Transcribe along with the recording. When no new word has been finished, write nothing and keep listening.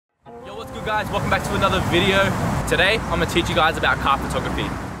What's good, guys? Welcome back to another video. Today I'm going to teach you guys about car photography.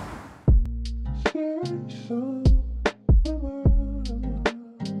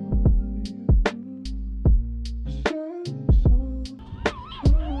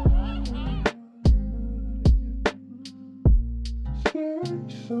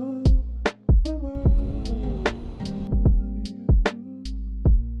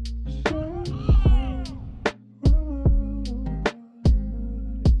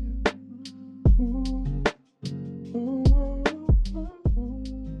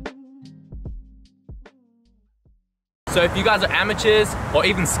 So if you guys are amateurs or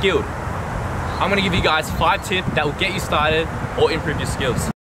even skilled, I'm going to give you guys 5 tips that will get you started or improve your skills.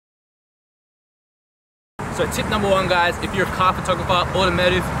 So tip number 1, guys, if you're a car photographer,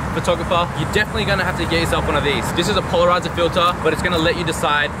 automotive photographer, you're definitely going to have to get yourself one of these. This is a polarizer filter, but it's going to let you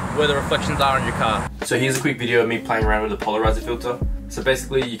decide where the reflections are on your car. So here's a quick video of me playing around with the polarizer filter. So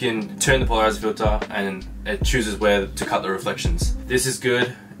basically you can turn the polarizer filter and it chooses where to cut the reflections. This is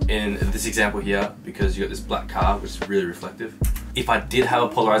good in this example here because you got this black car which is really reflective. If I did have a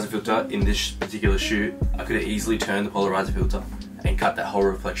polarizer filter in this particular shoot, I could have easily turned the polarizer filter and cut that whole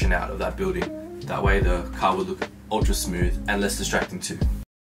reflection out of that building. That way the car would look ultra smooth and less distracting too.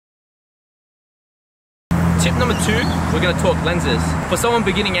 Tip number 2, we're going to talk lenses. For someone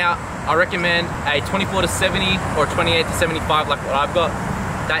beginning out, I recommend a 24-70 or 28-75 like what I've got.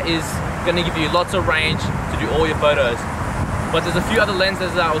 That is going to give you lots of range to do all your photos. But there's a few other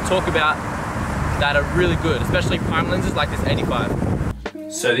lenses that I will talk about that are really good, especially prime lenses like this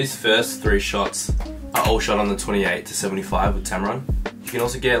 85. So these first 3 shots are all shot on the 28-75 with Tamron. You can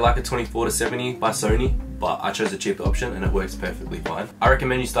also get like a 24-70 by Sony, but I chose the cheaper option and it works perfectly fine. I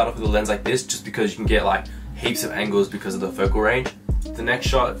recommend you start off with a lens like this just because you can get like heaps of angles because of the focal range. The next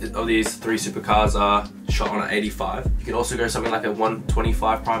shot of these 3 supercars are shot on an 85. You can also go something like a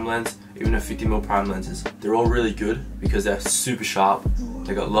 125 prime lens, even a 50mm prime lenses. They're all really good because they're super sharp.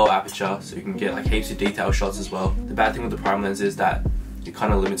 They got low aperture, so you can get like heaps of detail shots as well. The bad thing with the prime lens is that you're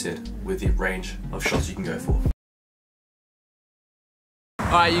kind of limited with the range of shots you can go for.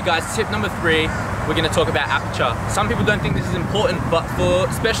 Alright you guys, tip number 3, we're going to talk about aperture. Some people don't think this is important, but for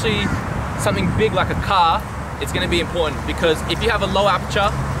especially something big like a car, it's going to be important because if you have a low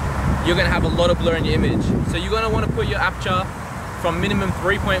aperture, you're going to have a lot of blur in your image. So you're going to want to put your aperture from minimum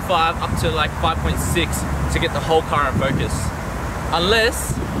 3.5 up to like 5.6 to get the whole car in focus.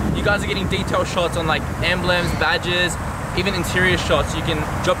 Unless you guys are getting detailed shots on like emblems, badges, even interior shots, you can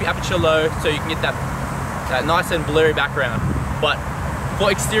drop your aperture low so you can get that nice and blurry background. But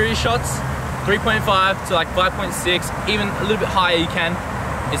for exterior shots, 3.5 to like 5.6, even a little bit higher you can,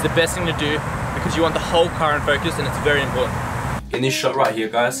 is the best thing to do because you want the whole car in focus and it's very important. In this shot right here,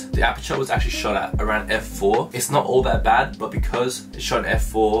 guys, the aperture was actually shot at around f4. It's not all that bad, but because it's shot at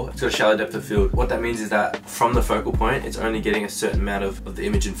f4, it's got a shallow depth of field. What that means is that from the focal point, it's only getting a certain amount of the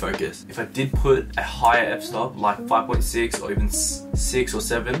image in focus. If I did put a higher f-stop, like 5.6 or even 6 or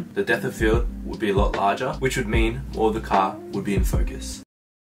 7, the depth of field would be a lot larger, which would mean more of the car would be in focus.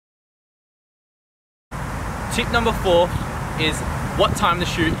 Tip number 4 is what time to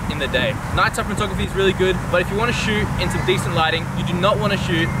shoot in the day. Nighttime photography is really good, but if you want to shoot in some decent lighting, you do not want to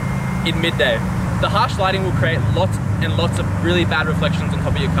shoot in midday. The harsh lighting will create lots and lots of really bad reflections on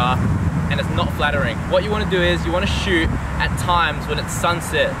top of your car, and it's not flattering. What you want to do is you want to shoot at times when it's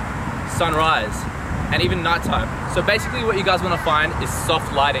sunset, sunrise, and even nighttime. So basically what you guys want to find is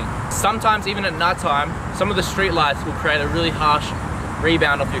soft lighting. Sometimes even at nighttime, some of the street lights will create a really harsh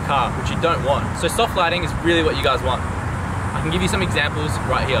rebound off your car, which you don't want. So soft lighting is really what you guys want. I can give you some examples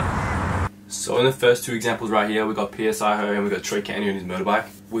right here. So in the first 2 examples right here, we got PSI Ho and we got Troy Candy on his motorbike.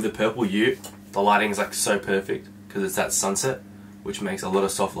 With the purple ute, the lighting is like so perfect because it's that sunset, which makes a lot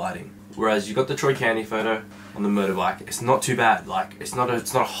of soft lighting. Whereas you got the Troy Candy photo on the motorbike, it's not too bad. Like it's not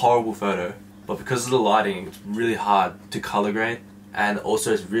a horrible photo, but because of the lighting, it's really hard to color grade, and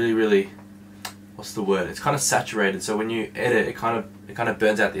also it's really what's the word? It's kind of saturated. So when you edit, it kind of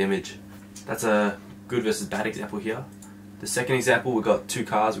burns out the image. That's a good versus bad example here. The second example, we've got 2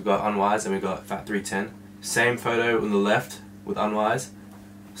 cars, we've got Unwise and we've got Fat 310. Same photo on the left with Unwise,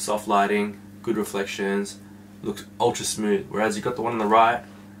 soft lighting, good reflections, looks ultra smooth. Whereas you got the one on the right,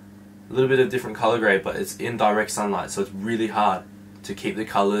 a little bit of different color grade, but it's in direct sunlight, so it's really hard to keep the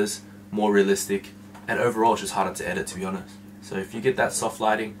colors more realistic, and overall it's just harder to edit, to be honest. So if you get that soft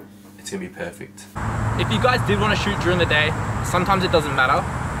lighting, it's gonna be perfect. If you guys did want to shoot during the day, sometimes it doesn't matter,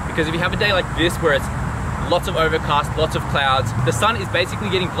 because if you have a day like this where it's lots of overcast, lots of clouds, the sun is basically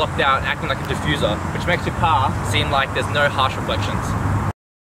getting blocked out and acting like a diffuser, which makes your car seem like there's no harsh reflections.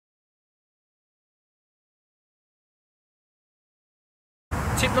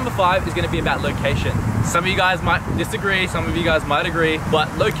 Tip number 5 is going to be about location. Some of you guys might disagree, some of you guys might agree,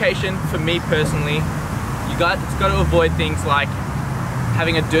 but location, for me personally, it's got to avoid things like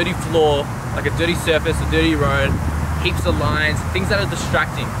having a dirty floor, like a dirty surface, a dirty road, heaps of lines, things that are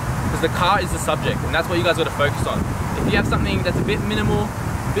distracting. Because the car is the subject, and that's what you guys got to focus on. If you have something that's a bit minimal,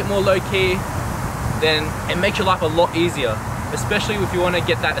 a bit more low-key, then it makes your life a lot easier. Especially if you want to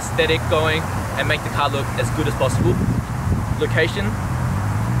get that aesthetic going and make the car look as good as possible. Location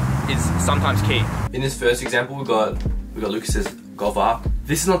is sometimes key. In this first example, we got Lucas's Golf R.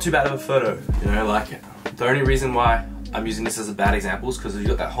 This is not too bad of a photo, you know, like the only reason why I'm using this as a bad example is because you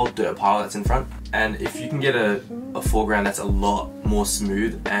got that whole dirt pile that's in front. And if you can get a foreground that's a lot more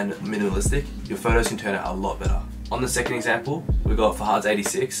smooth and minimalistic, your photos can turn out a lot better. On the second example, we got Fahad's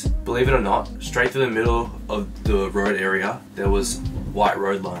 86. Believe it or not, straight through the middle of the road area, there was white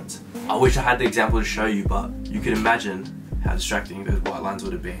road lines. I wish I had the example to show you, but you can imagine how distracting those white lines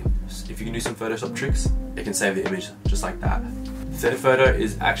would have been. If you can do some Photoshop tricks, it can save the image just like that. Third photo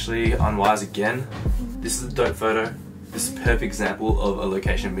is actually unwise again. This is a dope photo. This is a perfect example of a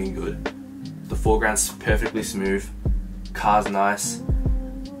location being good. The foreground's perfectly smooth, car's nice.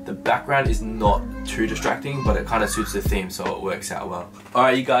 The background is not too distracting, but it kind of suits the theme, so it works out well.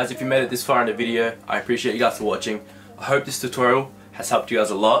 Alright you guys, if you made it this far in the video, I appreciate you guys for watching. I hope this tutorial has helped you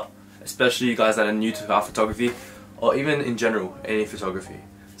guys a lot, especially you guys that are new to car photography, or even in general, any photography.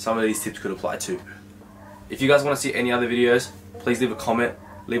 Some of these tips could apply too. If you guys want to see any other videos, please leave a comment,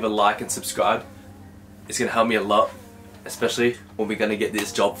 leave a like and subscribe. It's going to help me a lot, especially when we're going to get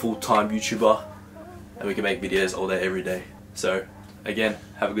this job full-time YouTuber and we can make videos all day every day. So again,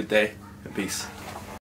 have a good day and peace.